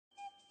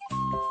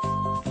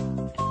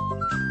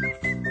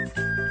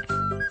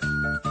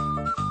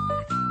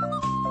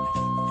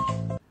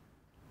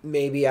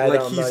Maybe I like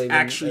don't. he's I'm not even,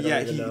 actually, I yeah,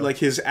 don't even he know. like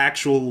his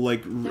actual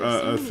like There are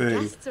so many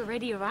thing. guests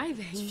already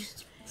arriving.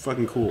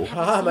 Fucking cool.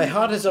 Ah, my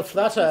heart is a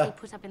flutter. They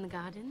put up in the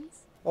gardens.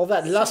 All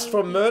that lust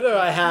for murder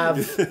I have.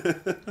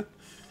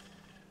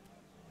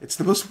 It's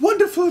the most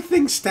wonderful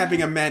thing,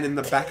 stabbing a man in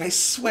the back. I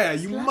swear,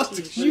 you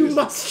must. You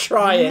must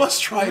try You it.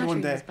 must try it one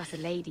Marjorie day. was but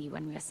a lady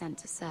when we were sent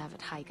to serve at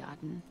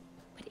Highgarden.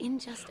 But in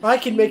just I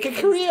can make a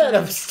career out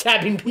of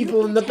stabbing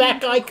people in the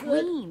back. I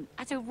could. Queen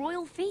at a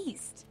royal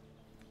feast.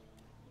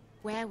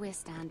 Where we're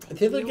standing. I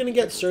think they're gonna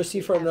get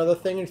Cersei for another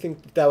thing. I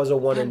think that was a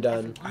one and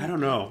done. I don't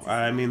know.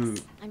 I mean,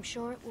 I'm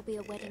sure it will be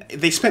a wedding.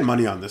 they spent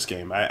money on this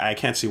game. I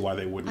can't see why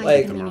they wouldn't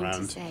Like- keep them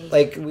around.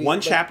 Like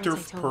One chapter What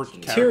I per told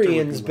you. character. would be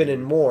Tyrion's been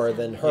in lame. more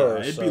than her.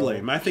 Yeah, it'd so. be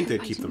lame. I think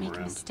they'd I keep didn't them make a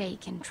around.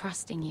 mistake in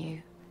trusting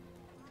you.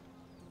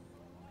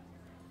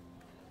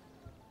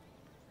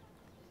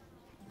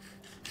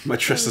 My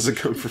trust doesn't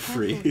come for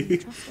free.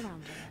 Trust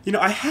around her. You know,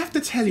 I have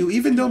to tell you,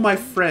 even though my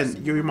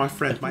friend, you're my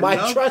friend, my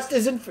love, trust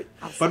isn't.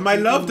 but my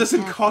love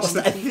doesn't cost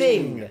A a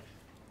thing.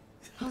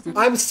 Hold on.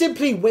 I'm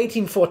simply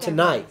waiting for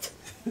tonight.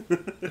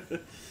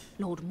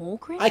 Lord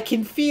Morgrim? I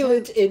can feel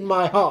it in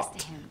my Next heart.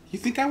 to him. You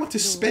think I want to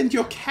spend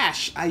your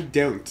cash? I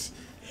don't.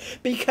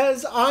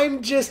 Because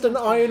I'm just an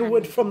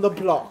ironwood from the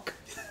block.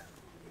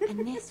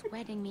 And this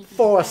wedding may be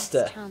Forster.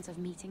 the best chance of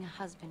meeting a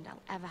husband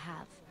I'll ever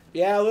have.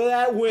 Yeah, look at that I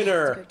have to go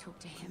winner. talk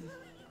to him.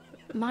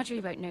 Marjorie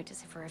won't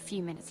notice it for a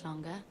few minutes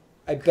longer.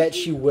 I bet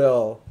she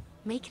will.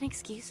 Make an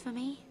excuse for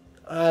me,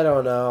 I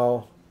don't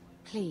know.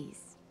 please.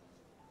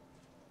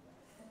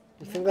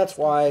 You think that's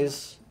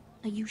wise?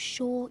 Are you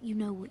sure you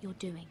know what you're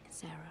doing,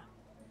 Sarah?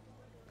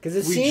 Because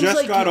it We seems just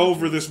like got you-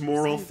 over this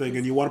moral thing,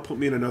 and you want to put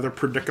me in another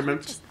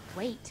predicament? Just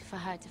wait for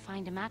her to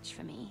find a match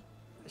for me.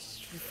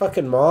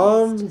 fucking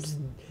mom.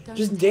 Don't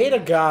Just tell date a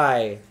her.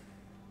 guy.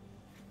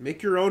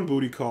 Make your own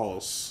booty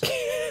calls.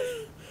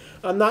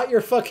 I'm not your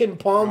fucking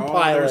Palm Oh,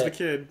 Pilot. there's the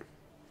kid.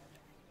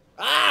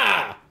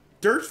 Ah!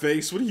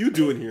 Dirtface, what are you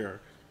doing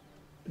here?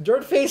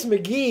 Dirtface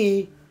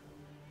McGee.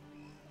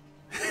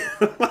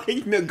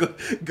 Like, no,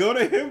 go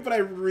to him, but I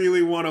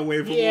really want to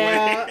wave him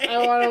Yeah, away. I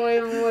want to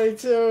wave him away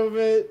too,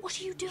 but...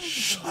 What are you doing?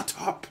 Shut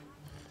up.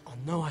 Oh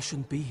no, I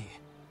shouldn't be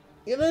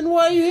here. And then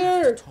why are you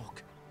here?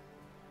 Talk.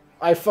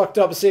 I fucked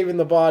up saving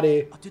the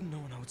body. I didn't know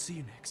when I would see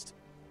you next.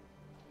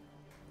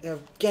 Yeah,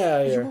 get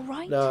out of You here.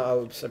 alright?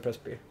 No, I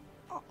pressed B.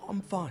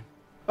 I'm fine.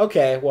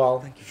 Okay, well,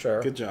 Thank you.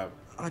 sure. Good job.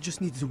 I just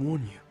needed to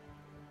warn you.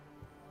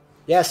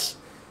 Yes.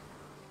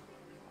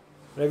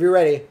 Whenever you're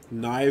ready.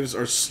 Knives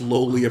are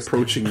slowly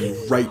approaching you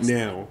right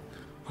now.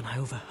 When I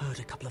overheard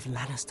a couple of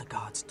Lannister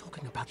guards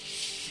talking about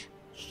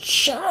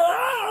Shut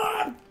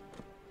up!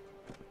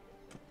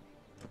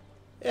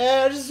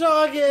 Yeah, just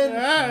talking.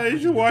 Ah, you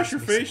should wash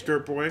your face,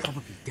 dirt boy.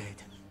 probably dead.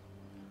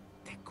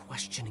 They're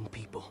questioning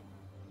people,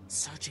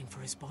 searching for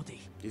his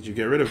body. Did you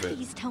get rid of it?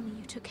 Please tell me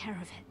you took care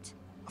of it.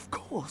 Of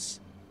course.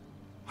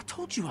 I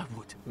told you I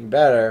would. You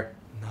better.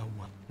 No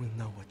one will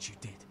know what you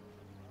did.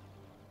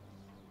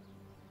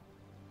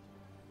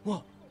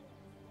 What?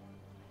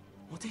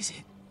 What is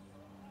it?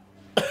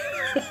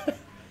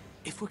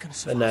 If we're gonna A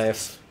survive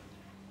knife.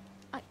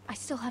 I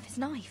still have his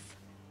knife.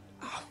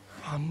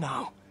 Oh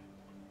no.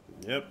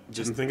 Yep,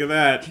 didn't think of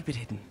that. Keep it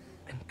hidden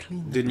and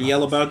clean. the Didn't blood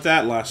yell off about it.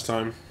 that last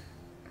time.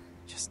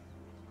 Just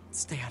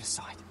stay out of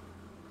sight.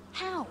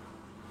 How?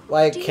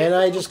 Like, Do you can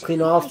I want just to clean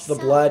kill off the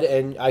myself? blood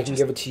and I can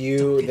give it to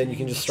you, then you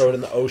can just throw it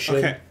in the ocean?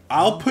 Okay,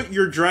 I'll put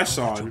your dress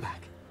I'll get your on,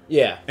 back.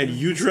 Yeah. and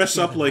you dress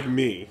up like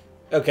me,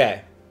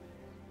 Okay.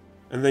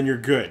 and then you're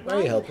good. Why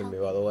are you helping me,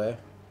 by the way?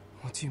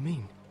 What do you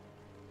mean?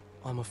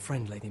 I'm a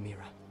friend, Lady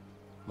Mira.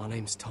 My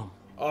name's Tom.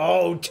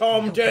 Oh,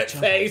 Tom Help each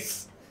other,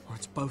 Dirtface! Or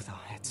it's both our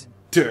heads.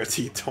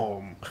 Dirty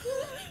Tom.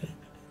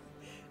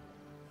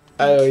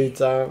 I owe you,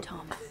 Tom.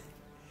 Tom.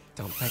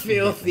 Don't make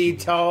Filthy me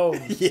Tom.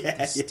 Yeah,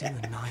 There's still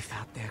yeah. a knife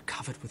out there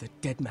covered with a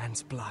dead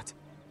man's blood.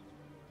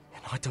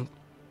 And I don't...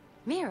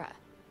 Mira.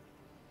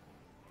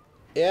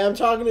 Yeah, I'm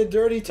talking to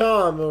Dirty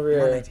Tom over My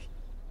here. lady.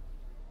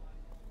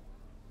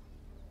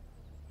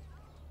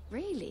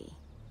 Really?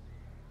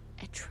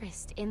 A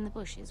tryst in the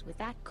bushes with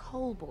that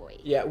coal boy.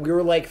 Yeah, we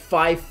were like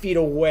 5 feet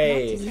Not to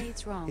away. say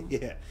it's wrong,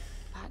 Yeah.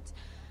 but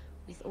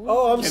with all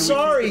Oh, I'm the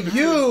sorry,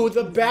 you,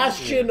 the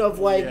bastion of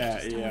like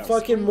Yeah, yeah.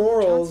 fucking chances of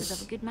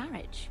morals. a good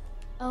marriage.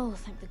 Oh,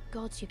 thank the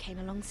gods you came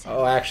along, Sarah.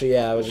 Oh, actually,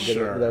 yeah, that was a good.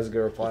 Sure. That was a good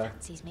He reply.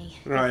 fancies me.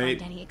 Right.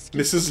 Find any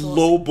excuse Mrs. to talk.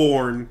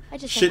 Lowborn I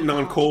just don't shitting have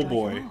on the heart to drive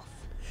Coalboy. him off.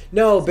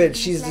 No, but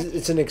she's.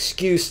 It's an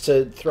excuse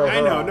to throw her I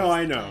know, off. no,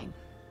 I know.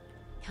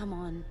 Come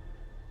on.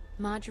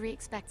 Marjorie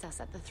expects us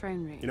at the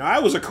throne room. You know, I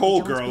was a coal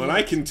Don't girl, be and I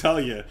late. can tell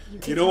you, You you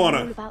can don't tell want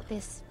all to. about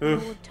this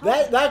Ugh. Lord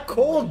Tom. That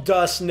coal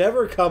dust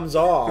never comes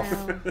off.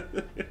 Well,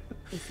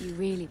 if you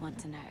really want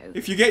to know.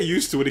 If you get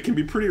used to it, it can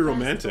be pretty First of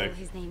romantic. all,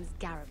 his name's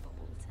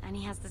Garibold, and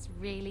he has this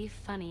really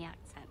funny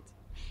accent.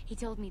 He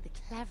told me the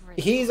cleverest.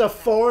 He's a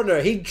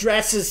foreigner. He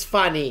dresses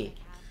funny.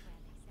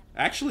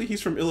 Actually,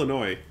 he's from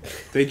Illinois.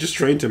 They just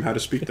trained him how to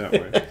speak that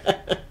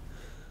way.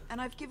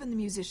 And I've given the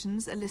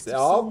musicians a list of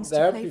Oh, songs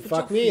there. to play for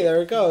Fuck Joffrey me. at There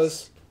the it goes.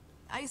 feast.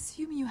 I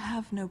assume you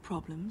have no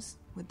problems.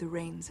 with the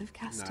reins of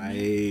Castamere.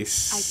 I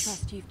Nice.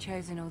 trust you've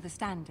chosen all the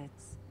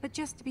standards. But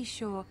just to be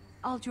sure,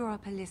 I'll draw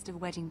up a list of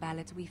wedding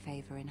ballads we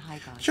favor in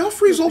Highgarden.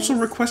 Joffrey's also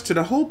requested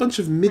a whole bunch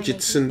of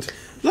midgets and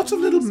lots of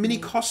little mini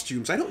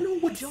costumes. I don't know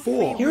what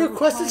for. He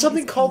requested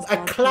something called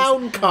a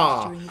clown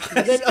car.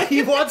 And then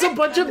he wants a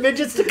bunch of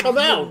midgets to come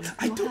out.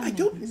 I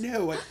don't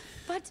know.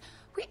 But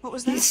we... What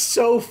was that? He's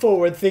so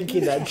forward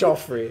thinking that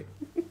Joffrey.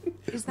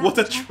 Is that What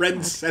a what I heard?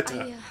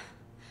 trendsetter.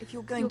 If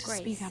you're going Your to Grace,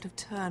 speak out of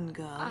turn,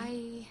 girl,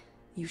 I...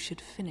 you should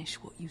finish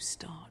what you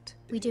start.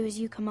 We do as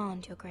you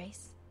command, Your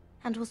Grace,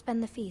 and will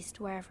spend the feast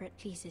wherever it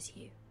pleases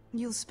you.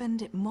 You'll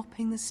spend it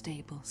mopping the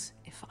stables,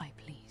 if I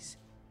please.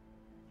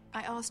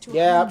 I asked your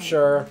Yeah, handmaiden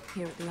sure.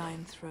 here at the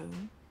Iron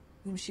Throne,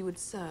 whom she would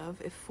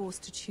serve if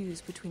forced to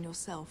choose between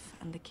yourself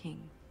and the king.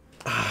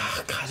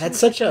 God, She that's was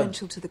such a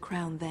essential to the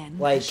crown then,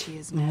 like as she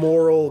is now.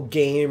 moral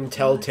game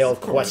telltale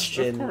Of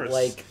question. course.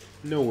 Like,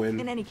 No win.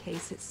 In any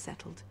case, it's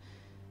settled.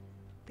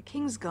 The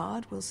King's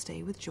Guard will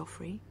stay with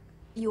Joffrey.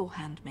 Your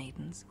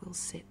handmaidens will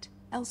sit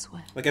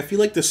elsewhere. Like, I feel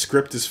like the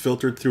script is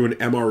filtered through an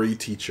MRE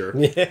teacher.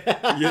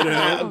 Yeah. You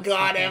know? oh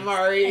god,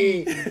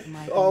 MRE. Anything for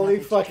my Only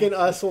beloved fucking Joffrey.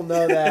 us will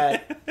know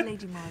that.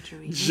 Lady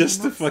Marjorie. you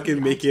Just will to not fucking see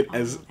make eye it to eye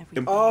as on every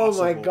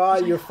impossible. Oh my god,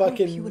 But I you're hope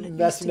you will fucking at least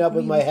messing up with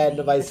agree my with head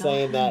me by that our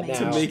saying that handmaids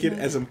To now. make it know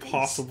as their place.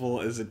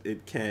 impossible as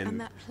it can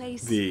And that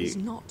place be. is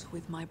not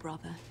with my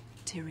brother,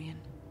 Tyrion.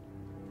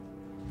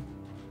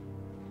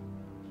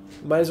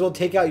 Might as well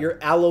take out your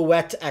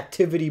Alouette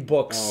activity Oh,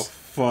 books.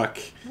 fuck.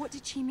 What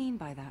did she mean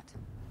by that?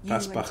 You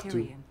and Passepartout.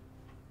 Tyrion.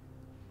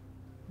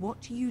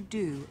 What you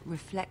do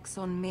reflects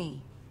on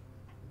me.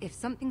 If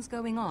something's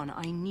going on,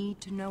 I need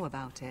to know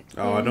about it.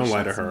 Oh, I don't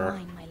lie to Shots of her.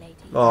 wine, my lady.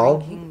 Oh,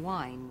 Drinking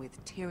wine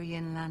with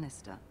Tyrion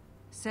Lannister.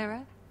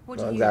 Sarah, what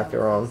do not you exactly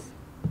know of wrong.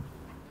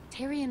 this?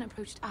 Tyrion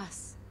approached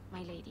us,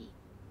 my lady.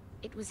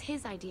 It was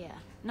his idea,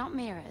 not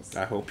Mira's.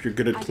 I hope you're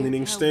good at I don't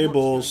cleaning care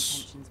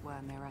stables. What your intentions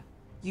were, Mira.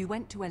 You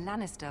went to a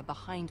Lannister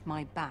behind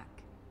my back.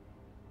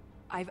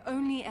 I've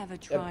only ever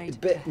tried to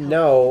But help.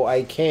 no,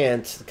 I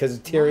can't, because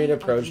Why Tyrion are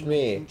approached you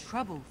me. making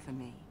trouble for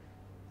me.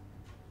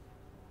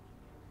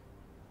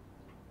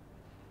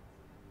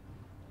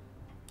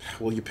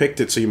 Well, you picked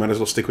it, so you might as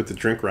well stick with the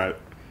drink route.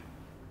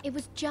 It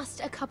was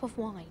just a cup of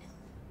wine.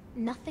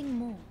 Nothing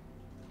more.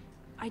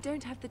 I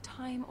don't have the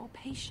time or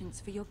patience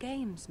for your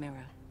games,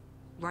 Mira.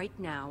 Right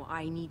now,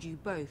 I need you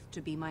both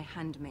to be my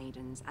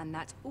handmaidens, and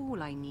that's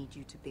all I need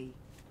you to be.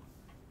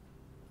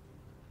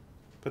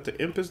 But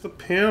the imp is the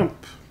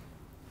pimp.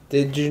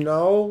 Did you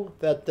know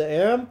that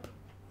the imp?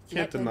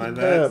 Can't Let there deny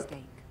be that. no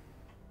mistake.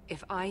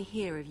 If I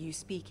hear of you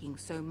speaking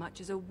so much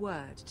as a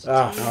word to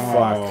Ah, Tyrion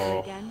fuck.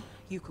 Lannister again,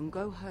 you can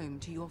go home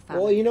to your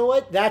family. Well, you know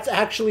what? That's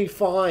actually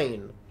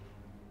fine.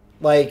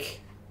 Like,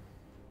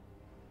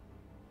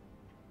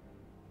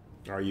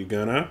 Are you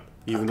gonna?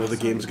 Even though the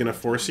Sorry, game's gonna I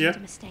force made you? a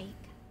mistake.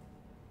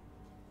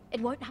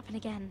 It won't happen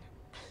again.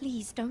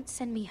 Please don't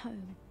send me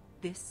home.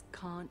 This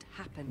can't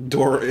happen.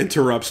 Dora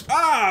interrupts.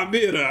 Ah,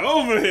 Mira,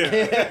 over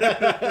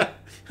here!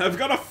 I've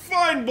got a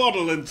fine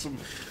bottle and some...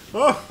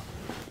 Oh,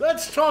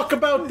 let's talk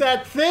about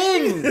that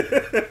thing.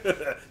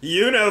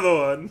 you know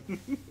the one.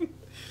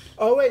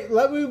 Oh wait,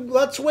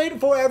 let's wait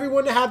for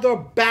everyone to have their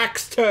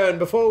backs turned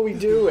before we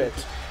do it.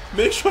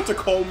 Make sure to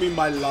call me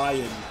my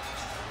lion.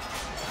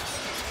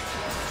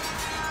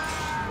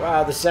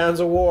 Wow, the sounds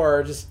of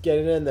war just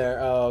getting in there.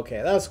 Oh,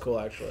 okay, that's cool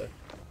actually.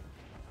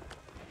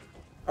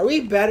 Are we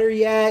better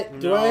yet?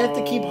 Do I have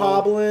to keep No.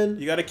 hobbling?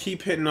 You gotta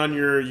keep hitting on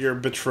your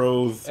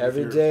betrothed.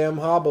 Every with day I'm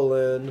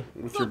hobbling.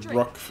 With your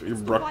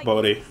Bruck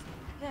buddy.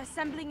 They're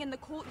assembling in the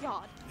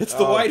courtyard. It's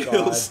the Oh, White God.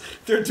 Hills.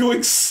 They're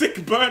doing sick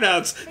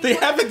burnouts. They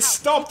haven't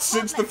stopped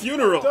since the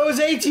funeral. Those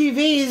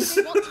ATVs!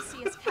 They want to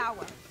see us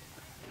cower.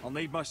 I'll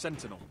need my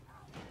sentinel.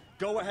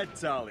 Go ahead,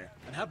 Talia,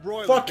 and have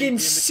Royal Fucking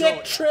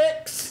sick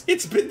tricks!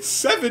 It's been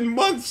 7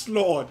 months,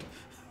 Lord.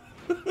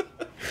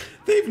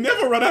 They've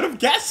never run out of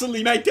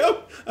gasoline. I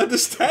don't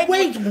understand.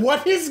 Wait,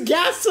 what is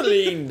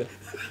gasoline?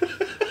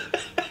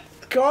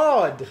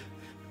 God.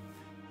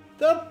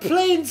 They're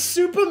playing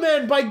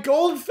Superman by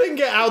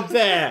Goldfinger out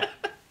there.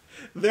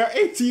 Their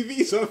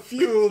ATVs are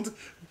fueled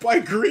by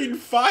green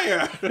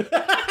fire.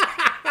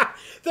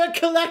 They're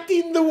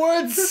collecting the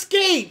word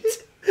skate.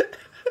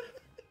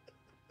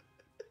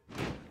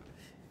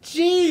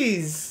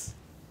 Jeez.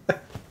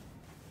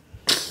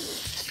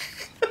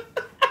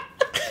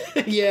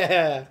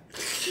 Yeah.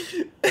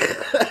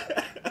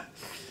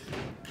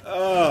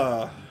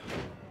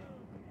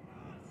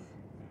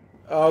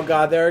 Oh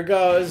god, there it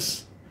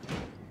goes.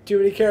 Too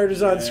many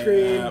characters on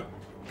screen. Yeah.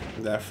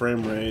 That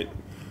frame rate.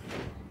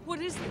 What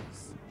is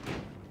this?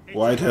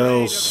 White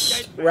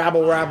Hills.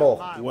 Rabble, rabble.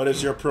 What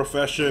is your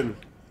profession?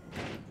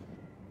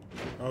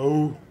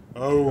 Oh.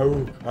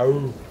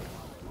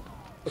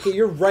 Okay,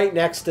 you're right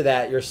next to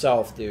that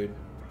yourself, dude.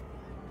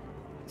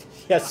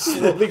 Yeah,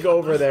 slowly go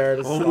over there.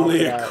 To stop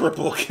Only a that.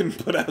 cripple can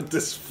put out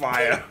this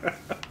fire.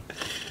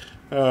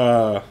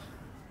 What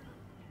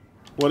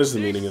is the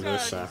meaning of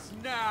this?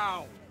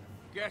 Now!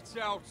 Get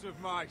out of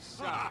my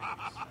sight.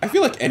 I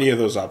feel like any of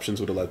those options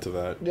would have led to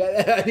that.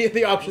 Yeah, any of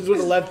the options would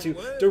have led to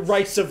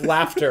derisive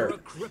laughter.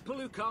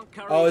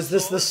 Oh, is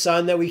this the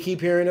son that we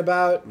keep hearing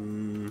about?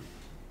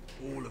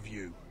 All of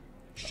you.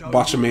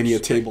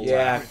 Botchamania tables.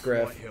 Yeah,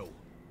 Griff.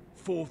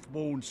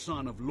 Fourth-born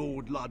son of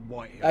Lord Lud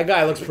Whitehill. That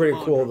guy looks pretty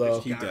cool,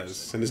 though. He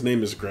does, and his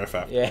name is Griff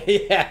after. Yeah,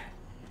 yeah.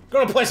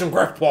 Gonna play some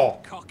Griff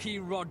ball. Cocky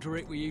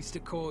Roderick, we used to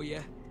call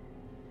you.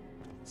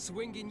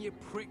 Swinging your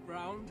prick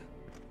round,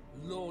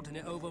 lording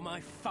it over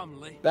my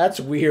family. That's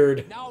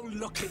weird. Now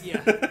look at you.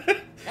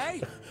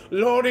 Hey?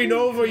 Lording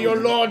over your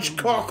large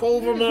cock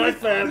over my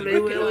family,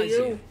 will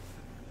you?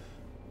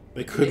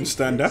 They couldn't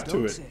stand up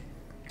to it.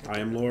 I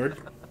am Lord.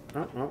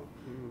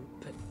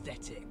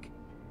 Pathetic.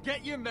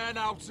 Get your men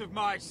out of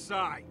my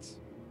sight.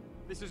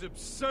 This is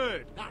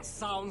absurd. That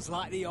sounds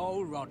like the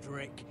old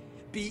Roderick,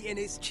 beating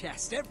his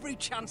chest every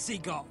chance he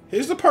got.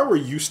 Here's the part where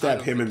you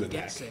stab him in the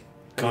neck.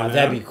 God,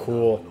 that'd be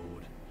cool.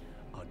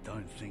 I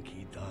don't think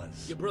he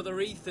does. Your brother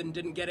Ethan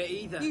didn't get it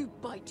either. You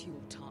bite your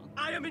tongue.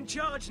 I am in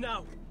charge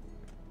now.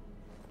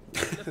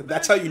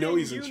 That's how you know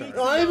he's in charge.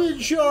 I'm in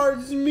charge,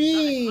 it's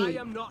me.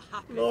 I am not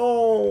happy.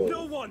 No.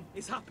 No one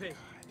is happy.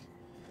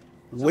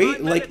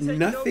 Wait, like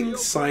nothing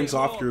signs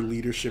off your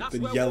leadership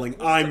than yelling,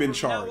 "I'm in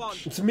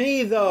charge." It's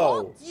me,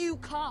 though. You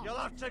can't. You'll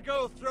have to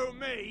go through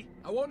me.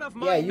 I won't have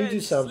my Yeah, you men do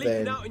something.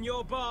 sleeping out in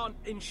your barn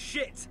in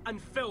shit and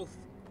filth.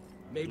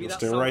 Maybe That's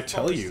that's where how I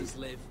tell you. foresters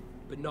live,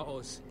 but not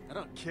us. I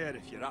don't care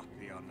if you're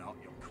happy or not.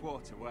 You'll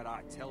quarter where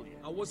I tell you.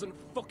 I wasn't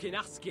fucking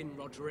asking,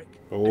 Roderick.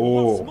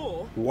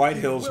 Oh, White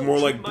Hills, more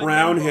like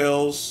Brown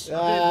Hills. They've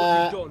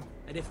done,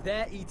 and if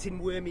they're eating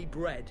wormy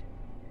bread,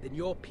 then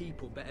your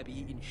people better be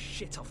eating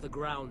shit off the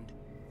ground.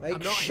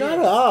 Like, shut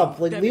up.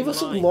 Like, leave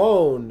us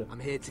alone.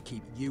 I'm here to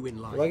keep you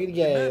in line. Am I gonna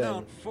get Men anything?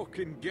 aren't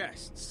fucking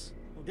guests.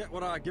 I'll get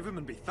what I give them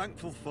and be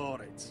thankful for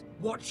it.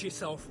 Watch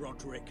yourself,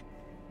 Roderick.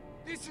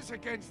 This is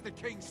against the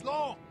king's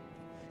law.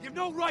 You've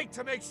no right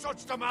to make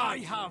such I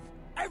demands. have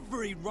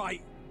every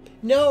right.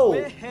 No,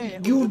 We're here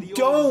you under the orders of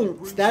don't.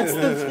 Bruce That's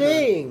the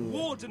thing.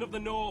 Warden of the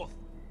North.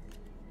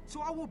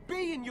 So I will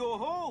be in your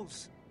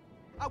halls.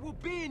 I will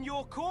be in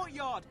your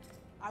courtyard.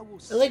 I will.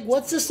 Like,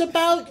 what's this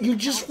about? You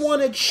just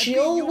want to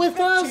chill with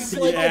us?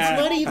 Like, Yeah,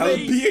 it's not even. I'll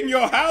be in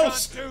your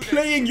house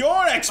playing your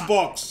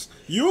Xbox.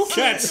 You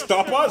can't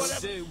stop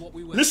us.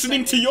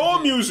 Listening to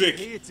your music,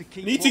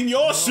 and eating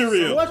your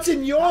cereal. What's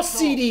in your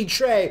CD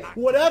tray?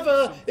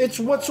 Whatever. It's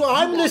what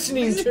I'm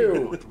listening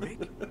to.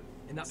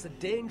 And that's a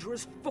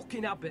dangerous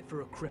fucking habit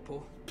for a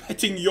cripple.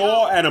 Petting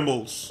your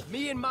animals.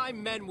 Me and my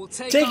men will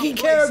take Taking our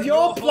care place of in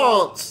your hall.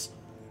 plants.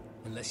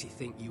 Unless you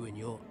think you and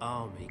your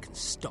army can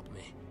stop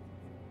me.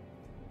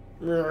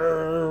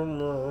 No.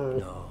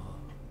 No.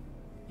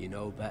 You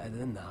know better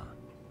than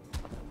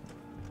that.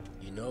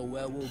 You know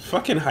where we'll be.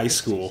 Fucking high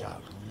school.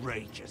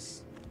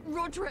 Outrageous.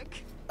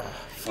 Roderick.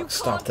 Fuck,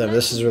 stop them.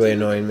 This is really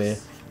annoying me.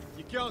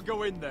 You can't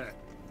go in there.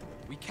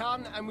 We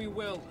can and we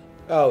will.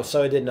 Oh,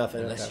 so I did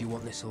nothing. Unless Okay. you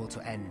want this all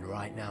to end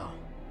right now.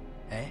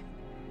 Eh?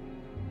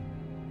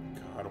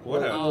 God, what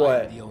a...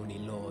 What? I'm the only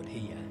lord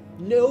here.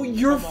 No,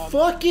 you're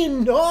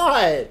fucking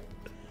not.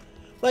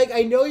 Like,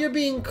 I know you're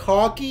being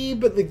cocky,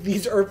 but like,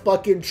 these are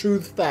fucking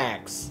truth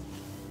facts.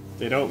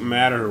 They don't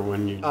matter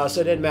when you... Oh,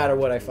 so it didn't matter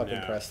what I fucking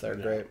No, pressed there.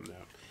 no, Great. no.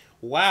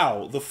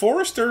 Wow, the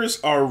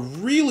Foresters are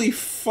really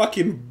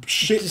fucking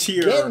shit Just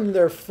tier. getting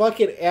their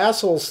fucking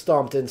assholes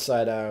stomped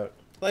inside out.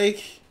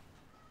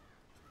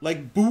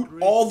 Like boot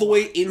all the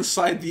way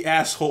inside the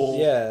asshole,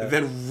 Yeah.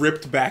 then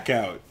ripped back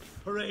out.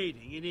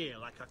 Parading in here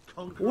like a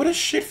conqueror. What a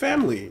shit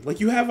family. Like,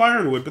 you have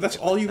Ironwood, but that's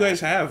all you guys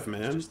have,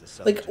 man.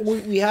 Like,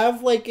 we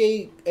have, like,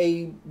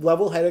 a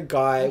level-headed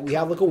guy, we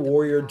have, like, a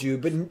warrior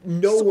dude, but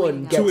no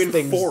one To gets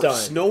things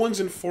enforce. done. No one's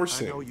I know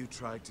enforcing. you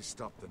tried to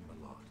stop them, my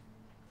lord.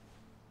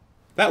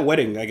 That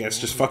wedding, I guess,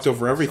 just fucked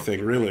over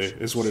everything, really,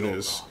 is what it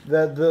is.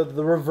 The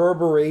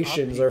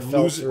reverberations are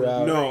felt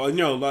throughout.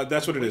 No,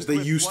 that's what it is.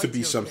 They used to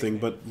be something,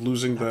 but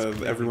losing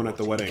the everyone at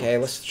the wedding. Okay,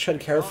 let's tread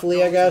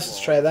carefully, I guess.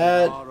 Let's try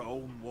that. Our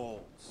own walls.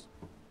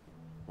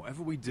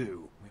 Whatever we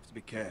do, we have to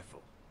be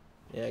careful.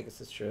 Yeah, I guess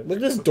that's true. Look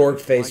at this dork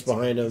face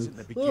behind him.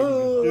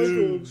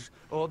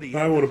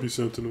 I want to be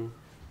Sentinel.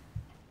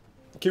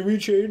 Can we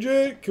change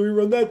it? Can we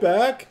run that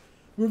back?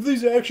 Move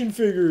these action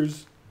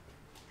figures.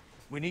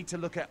 We need to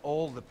look at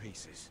all the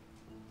pieces.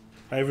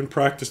 I even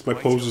practiced my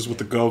poses with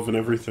the gov and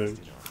everything.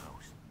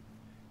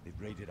 They've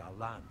raided our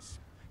lands,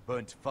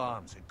 burnt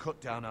farms, and cut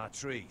down our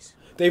trees.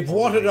 They've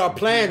watered our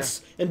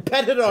plants and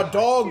petted our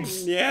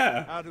dogs.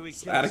 Yeah, How do we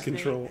it's kill out of a snake?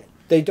 control.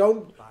 They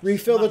don't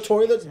refill the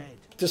toilet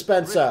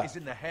dispenser. Brick is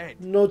in the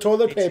head. No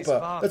toilet It's his paper.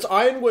 father. That's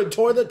Ironwood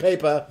toilet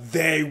paper.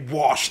 They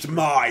washed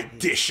my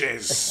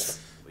dishes.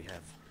 We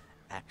have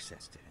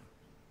access to him.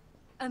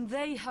 And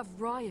they have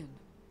Ryan.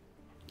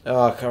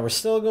 Oh, God, we're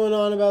still going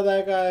on about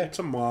that guy. It's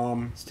a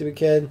mom. Stupid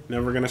kid.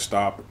 Never gonna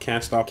stop.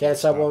 Can't stop. Can't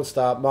stop, won't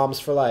stop. Mom's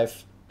for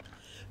life.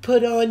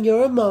 Put on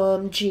your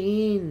mom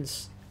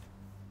jeans.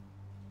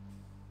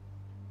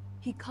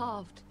 He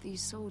carved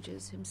these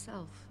soldiers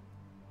himself.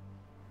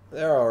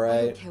 They're all I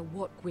don't right. care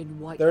what Gwyn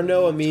White. They're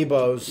no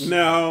amiibos.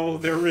 No,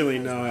 they're really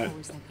not.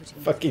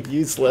 Fucking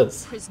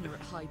useless. Prisoner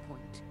at High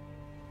Point.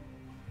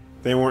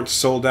 They weren't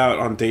sold out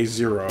on day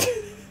 0.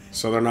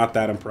 So they're not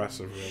that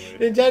impressive,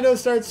 really. Nintendo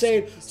starts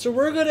saying, so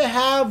we're gonna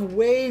have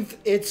Wave,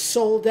 it's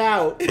sold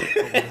out.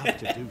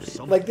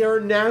 Like they're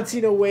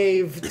announcing a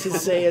Wave to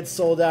say it's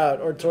sold out,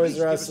 or Toys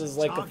R Us is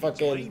like a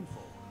fucking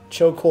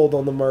chokehold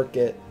on the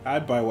market.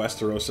 I'd buy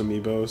Westeros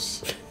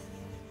amiibos.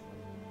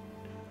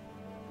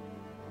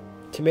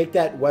 To make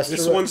that Westeros...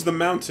 This one's the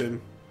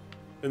mountain,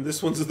 and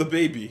this one's the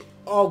baby.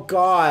 Oh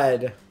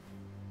god.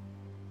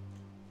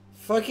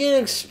 Fucking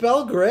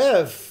expel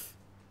Griff.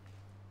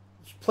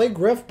 Just play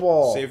Griff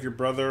Ball. Save your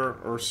brother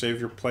or save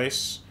your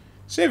place.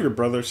 Save your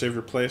brother, save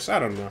your place. I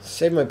don't know.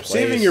 Save my place.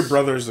 Saving your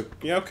brother is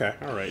yeah, okay,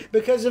 all right.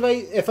 Because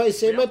if I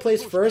save my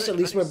place first, at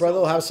least my brother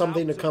will have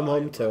something to come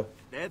home to.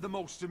 They're the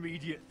most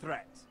immediate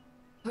threat.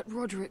 But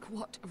Roderick,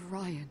 what of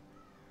Ryan?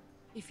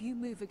 If you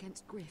move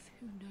against Griff,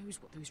 who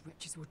knows what those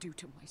wretches will do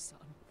to my son?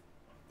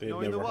 They'd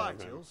Knowing the never harm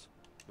him. Whitehills?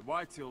 The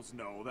Whitehills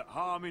know that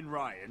harming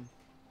Ryan,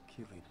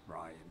 killing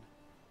Ryan,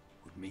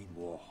 would mean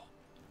war.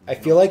 I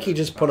feel like he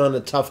just put on a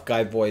tough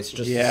guy voice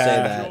just to say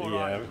that.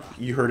 Yeah,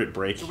 you heard it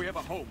break. So we have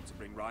a home to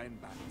bring Ryan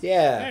back.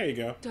 Yeah. There you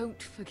go.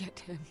 Don't forget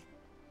him.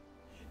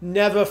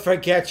 Never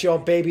forget your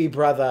baby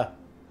brother.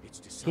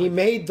 He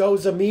made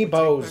those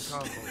amiibos.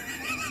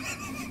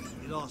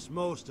 We lost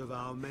most of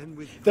our men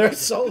with... They're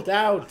sold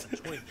out.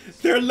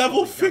 They're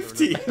level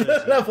 50.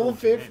 They're level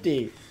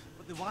 50.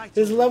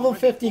 His level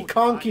 50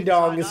 Conky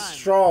Dong is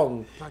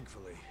strong.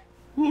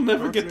 We'll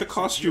never get the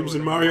costumes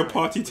in Mario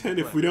Party 10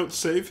 if we don't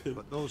save him.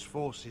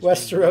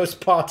 Westeros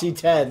Party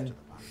 10.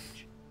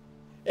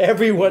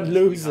 Everyone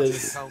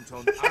loses. Count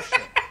on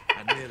Asher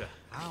and Mira.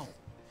 How?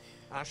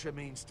 Asher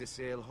means to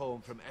sail home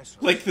from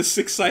Essos. Like the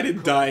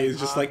 6-sided die is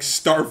just like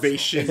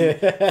starvation,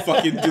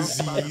 fucking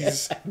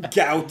disease,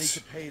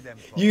 gout.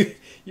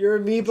 Your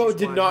amiibo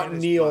did not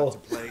kneel.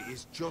 Play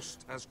is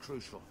just as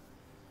crucial.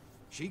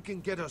 She can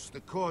get us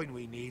the coin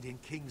we need in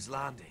King's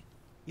Landing.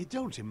 You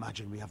don't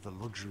imagine we have the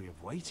luxury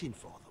of waiting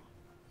for them.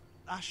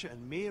 Asher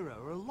and Mira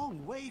are a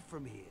long way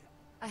from here.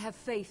 I have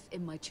faith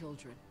in my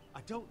children.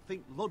 I don't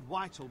think Lord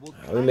Whitehall will...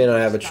 We may not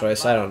have a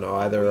choice. I don't know.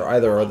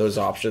 Either of those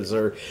options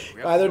are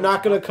either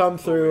not going to come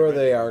through or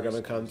they are going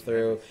to come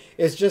through.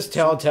 It's just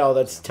Telltale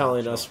that's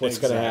telling us what's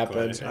going to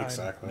happen.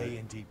 Exactly. May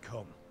indeed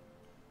come,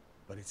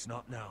 but it's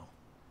not now.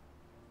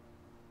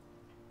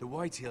 The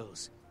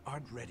Whitehills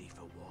aren't ready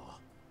for war.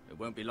 It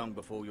won't be long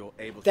before you're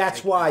able to.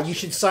 That's why you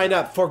should sign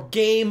up for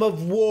Game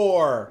of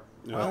War.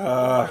 Look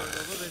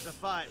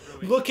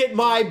at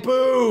my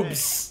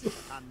boobs.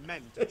 And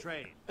men to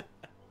train.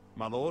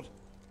 My lord?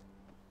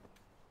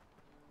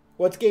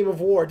 What's Game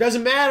of War?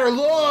 Doesn't matter.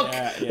 Look.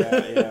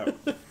 Yeah.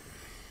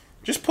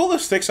 Just pull the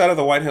sticks out of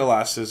the Whitehill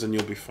asses and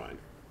you'll be fine.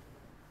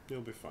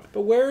 You'll be fine.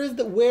 But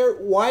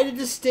why did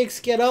the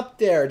sticks get up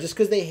there? Just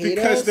because they hate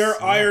us? Because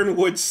they're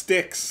ironwood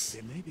sticks.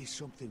 There may be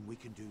something we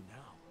can do now.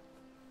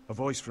 A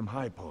voice from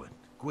High Point,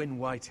 Gwyn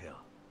Whitehill.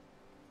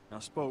 I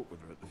spoke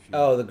with her at the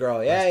funeral. Oh, the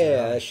girl.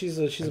 Yeah. She's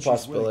a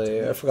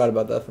possibility. I forgot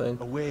about that thing.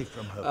 Away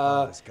from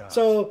her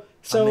so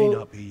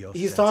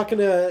he's talking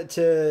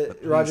to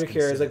Roger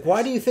here. He's like,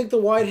 why do you think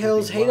the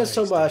Whitehills hate us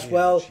so much?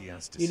 Well,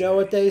 you know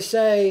what they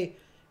say.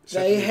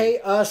 They hate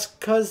us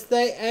because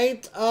they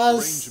ain't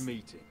us. Arrange a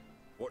meeting.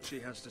 What she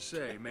has to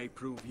say may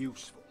prove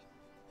useful.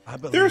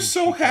 They're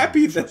so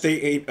happy that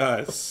they ain't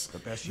us.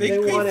 They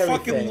want fucking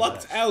everything.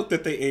 lucked out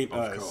that they ain't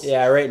us.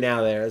 Yeah, right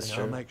now that's I'll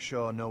true. make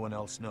sure no one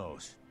else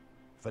knows.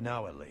 For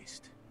now, at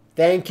least.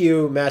 Thank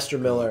you, Master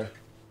Miller.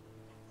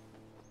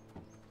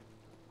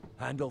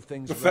 Handle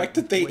things. The fact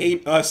that they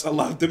ain't us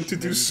allowed them to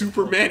do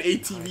Superman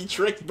ATV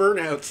trick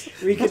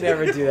burnouts. We could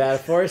never do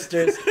that.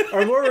 Foresters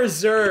are more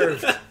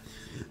reserved.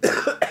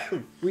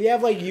 We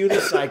have like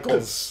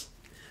unicycles.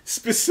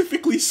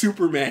 Specifically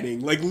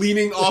Supermaning, like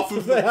leaning off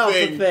of the Off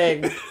thing.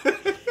 the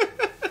thing.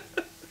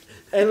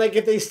 And like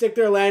if they stick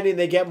their landing,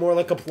 they get more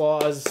like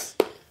applause.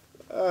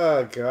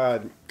 Oh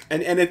god.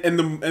 And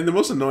the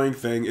most annoying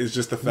thing is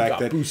just the fact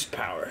that boost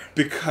power.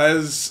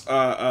 Because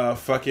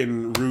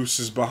fucking Roos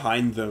is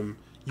behind them,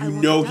 you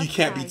know he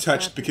can't be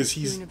touched because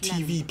he's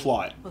TV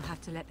plot. We'll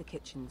have to let the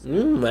kitchens.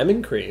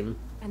 Lemon cream.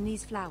 And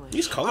these flowers.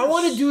 These colors. I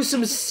want to do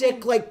some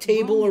sick like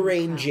table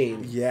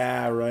arranging.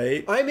 Yeah,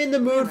 right. I'm in the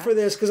mood for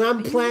this because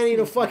I'm planning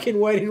a fucking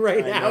wedding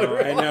right now.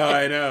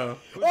 I know.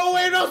 Oh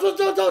wait, no,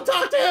 don't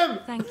talk to him.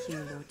 Thank you,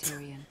 Lord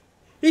Tyrion.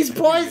 He's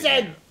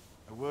poisoned.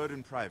 A word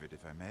in private,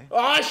 if I may.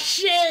 Oh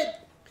shit!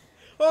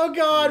 Oh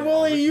god,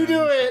 Wooly, you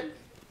do it.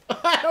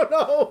 I don't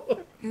know.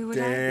 Who would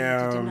I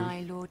be to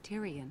deny Lord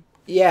Tyrion?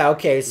 Yeah,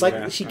 okay. It's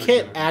like she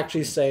can't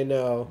actually say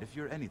no. If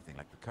you're anything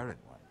like the current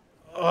one.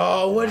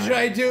 Oh, what should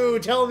I do?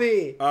 Tell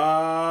me.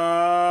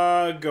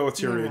 Go with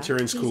Tyrion.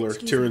 Tyrion's cooler.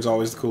 Tyrion's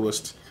always the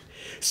coolest.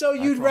 So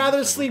you'd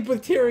rather sleep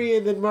with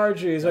Tyrion than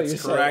Marjorie, is what you're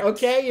saying? correct.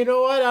 Okay, you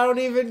know what? I don't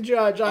even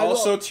judge.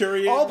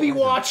 Tyrion. I'll be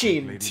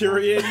watching.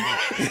 Tyrion.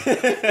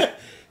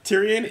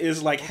 Tyrion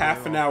is like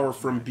half an hour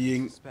from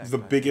being the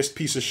biggest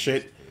piece of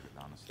shit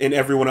in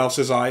everyone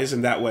else's eyes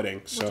in that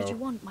wedding. So What did you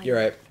want, my You're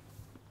right.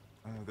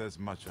 There's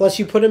much. Plus,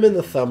 you put him in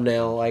the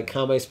thumbnail. Like,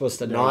 how am I supposed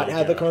to No, not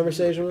have the yeah.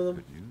 conversation with him?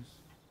 Good news.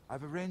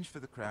 I've arranged for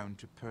the Crown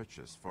to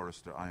purchase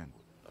Forrester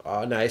Ironwood.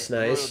 Oh, nice, The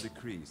royal nice.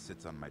 decree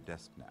sits on my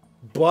desk now.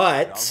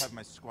 But I'll have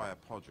my squire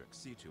Podrick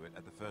see to it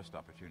at the first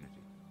opportunity.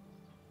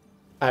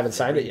 I haven't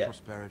signed it Bring yet.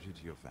 Prosperity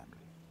to your family.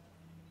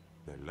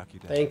 They're lucky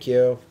to Thank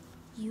you.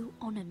 You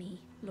honor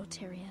me, Lord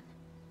Tyrion.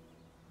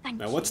 Thank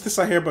now, you. what's this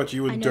I hear about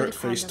you I and know the Dirt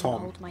Crown Face doesn't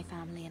Tom? hold my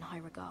family in high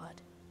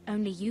regard.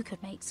 Only you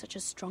could make such a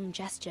strong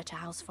gesture to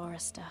House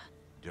Forrester.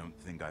 Don't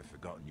think I've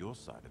forgotten your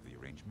side of the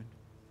arrangement.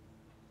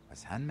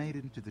 As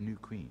handmaiden to the new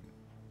queen,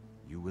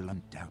 you will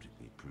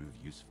undoubtedly prove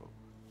useful.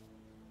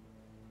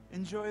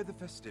 Enjoy the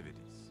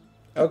festivities.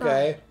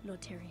 Okay. Goodbye,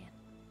 Lord Tyrion.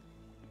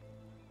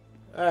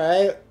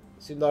 Alright.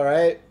 Seemed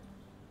alright.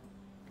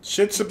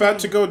 Shit's about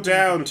to go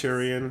down,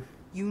 Tyrion.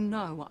 You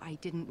know I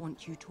didn't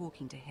want you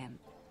talking to him.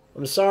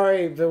 I'm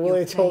sorry, but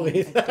Willie told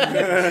me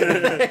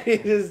that. He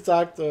just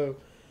talked to him.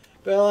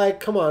 But like,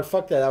 come on,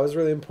 fuck that. That was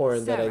really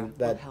important Sarah that will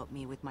that help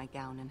me with my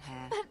gown and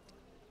hair.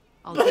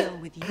 I'll deal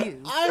with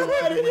you. I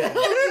wanted to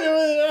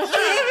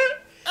help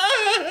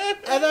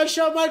you. And then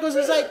Shawn Michaels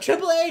was like,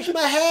 Triple H,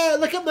 my hair,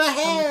 look at my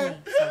hair.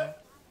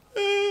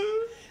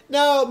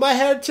 No, my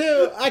hair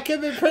too. I can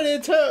be pretty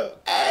too.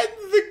 And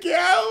the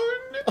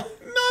gown.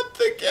 Not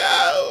the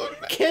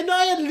gown. Can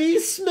I at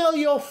least smell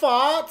your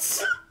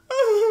farts?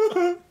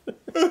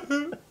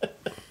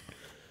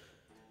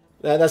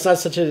 That's not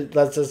such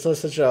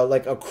a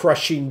like a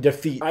crushing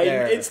defeat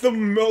there. It's the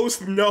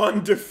most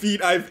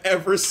non-defeat I've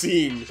ever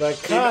seen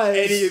because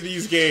in any of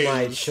these games.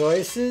 My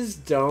choices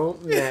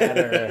don't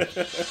matter.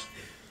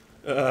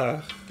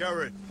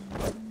 Garrett.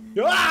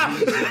 Ah!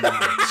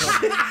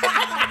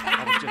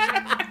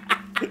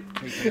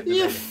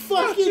 You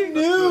fucking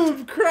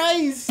noob,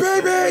 Christ!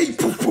 Baby!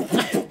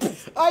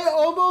 I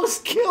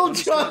almost killed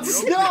Jon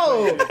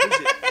Snow!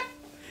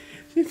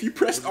 If you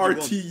pressed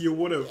RT, you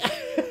would have.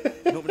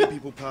 Not many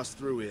people pass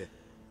through here.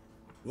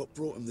 What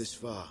brought them this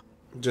far?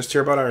 Just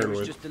hear about I was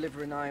Ironwood. just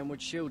delivering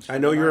Ironwood shields. I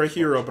know you're a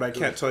hero, but I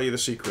can't tell you the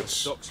secrets.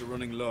 Stocks are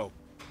running low.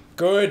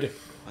 Good.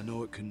 I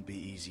know it couldn't be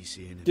easy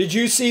seeing it. Did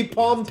you see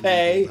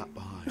Pompeii?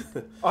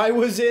 I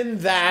was in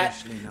that.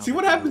 See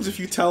what happens if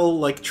you tell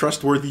like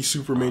trustworthy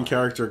Superman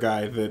character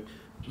guy that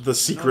the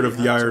secret of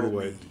the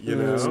Ironwood, you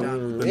know?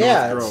 The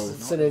Yeah, North it's, Grove.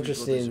 it's an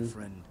interesting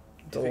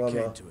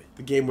dilemma.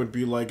 The game would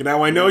be like,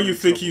 now I know you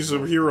think he's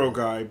a hero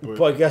guy, but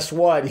But guess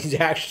what? He's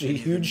actually a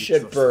huge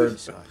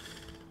shitbird.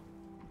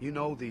 You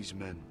know these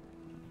men.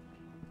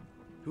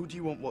 Who do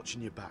you want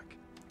watching your back?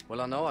 Well,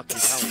 I know I can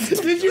count.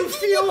 Did you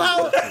feel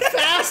how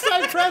fast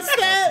I pressed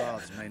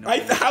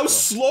that? how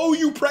slow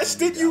you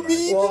pressed it, you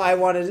mean? Well, I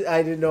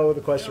didn't know what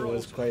the question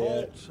was quite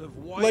yet.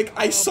 Like,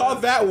 I saw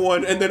that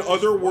one, and then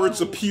other words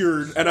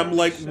appeared, and I'm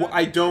like,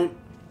 I don't...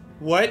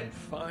 What?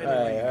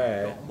 Finally,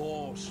 we've got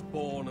more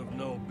spawn of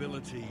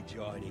nobility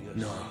joining us.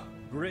 No.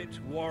 Grit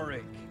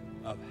Warwick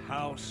of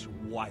House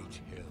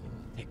Whitehill.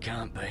 It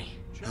can't be.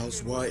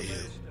 House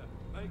Whitehill.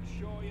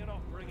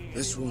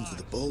 This one's for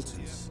the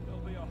Boltons.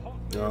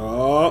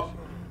 Oh.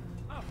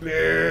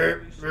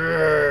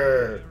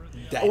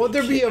 Would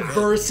there be a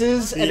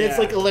versus and it's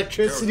like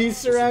electricity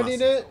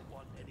surrounding it?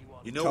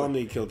 You know Tell him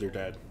that you killed your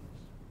dad.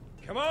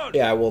 Come on.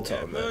 Yeah, I will tell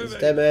him that. He's a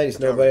dead man, he's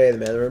nobody, the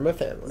man that ruined my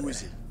family. Who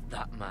is it?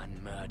 That man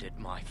murdered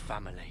my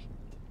family.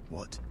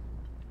 What?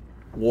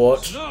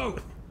 What? No.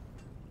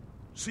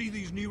 See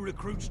these new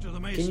recruits to the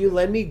Mason. Can you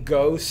lend me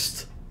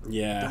Ghost?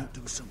 Yeah. Don't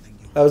do something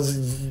you That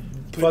was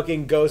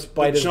fucking Ghost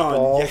bite his John,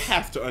 balls. you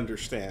have to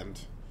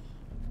understand.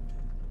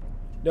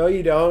 No,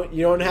 you don't.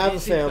 You don't have a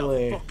This is the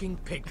family. fucking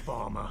pig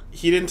farmer.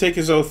 He didn't take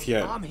his oath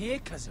yet. I'm here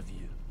because of you.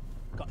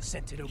 Got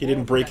sent to the He didn't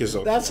war break for his that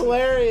oath. That's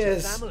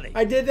hilarious. family.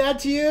 I did that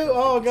to you?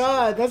 Oh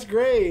god, that's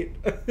great.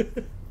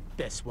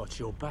 That's what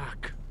you're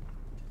back.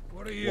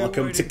 What are you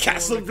Welcome to waiting for,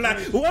 Castle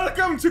recruit? Black.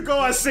 Welcome to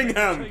Goa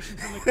Singham.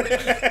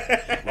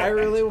 I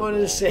really wanted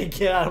to say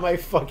get out of my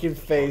fucking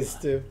face,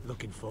 too.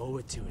 Looking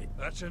forward to it.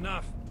 That's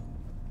enough.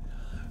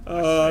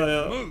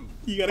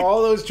 You gotta,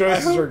 All those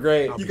choices were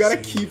great. you gotta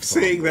keep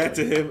saying that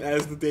to him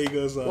as the day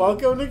goes on.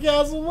 Welcome to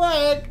Castle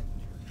Black.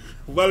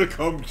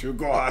 Welcome to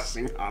Goa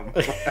Singham.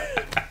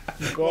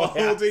 While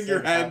holding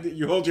your hand,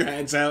 you hold your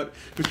hands out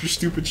with your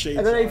stupid shades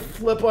And then I on.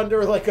 flip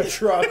under like a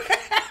truck.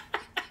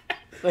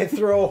 I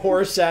throw a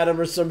horse at him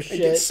or some And get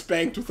shit.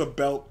 spanked with a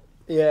belt.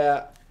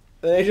 Yeah.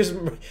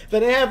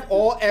 Then I have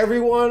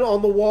everyone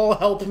on the wall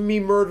help me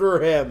murder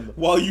him.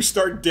 While you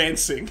start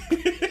dancing.